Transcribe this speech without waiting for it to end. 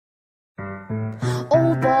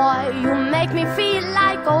boy, you make me feel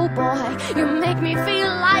like, oh boy, you make me feel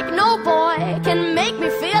like no boy can make me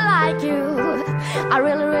feel like you. I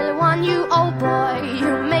really, really want you, oh boy,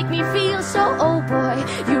 you make me feel so, oh boy,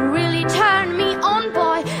 you really turn me on,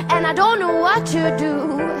 boy, and I don't know what to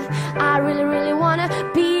do. I really, really wanna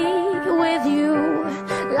be with you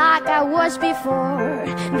like I was before.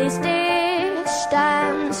 This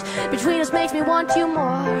distance between us makes me want you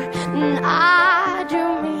more. I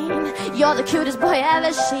do mean you're the cutest boy I've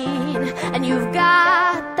ever seen, and you've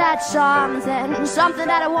got that something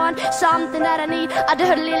that I want, something that I need, a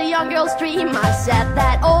dirty little young girl's dream. I said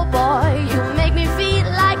that, oh boy, you